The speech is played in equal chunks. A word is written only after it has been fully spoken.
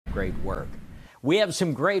Great work. We have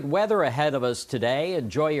some great weather ahead of us today.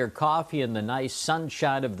 Enjoy your coffee in the nice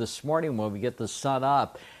sunshine of this morning when we get the sun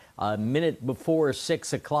up a minute before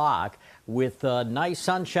 6 o'clock. With nice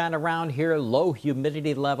sunshine around here, low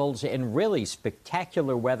humidity levels, and really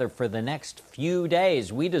spectacular weather for the next few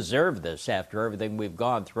days. We deserve this after everything we've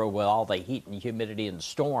gone through with all the heat and humidity and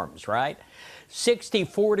storms, right?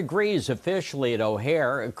 64 degrees officially at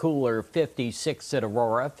O'Hare, a cooler 56 at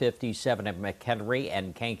Aurora, 57 at McHenry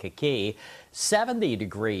and Kankakee, 70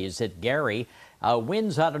 degrees at Gary.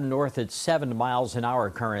 Winds out of north at 7 miles an hour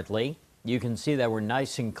currently. You can see that we're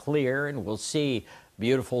nice and clear, and we'll see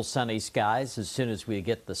beautiful sunny skies as soon as we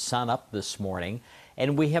get the sun up this morning.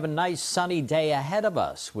 And we have a nice sunny day ahead of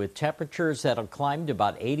us with temperatures that'll climb to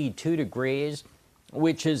about 82 degrees,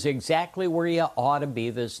 which is exactly where you ought to be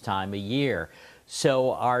this time of year.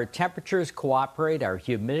 So our temperatures cooperate. Our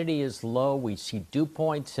humidity is low. We see dew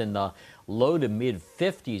points in the low to mid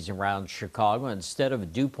 50s around Chicago instead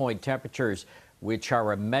of dew point temperatures, which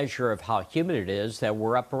are a measure of how humid it is, that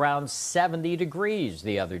were up around 70 degrees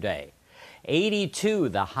the other day. 82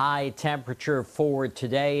 the high temperature for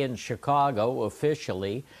today in Chicago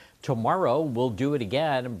officially. Tomorrow we'll do it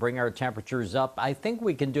again and bring our temperatures up. I think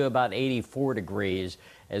we can do about 84 degrees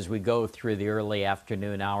as we go through the early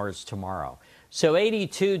afternoon hours tomorrow. So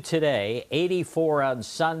 82 today, 84 on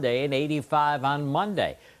Sunday, and 85 on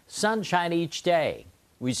Monday. Sunshine each day.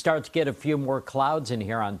 We start to get a few more clouds in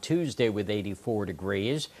here on Tuesday with 84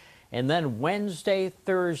 degrees. And then Wednesday,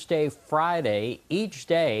 Thursday, Friday, each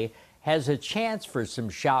day has a chance for some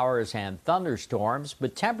showers and thunderstorms,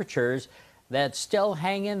 but temperatures that still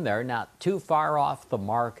hang in there, not too far off the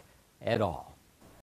mark at all.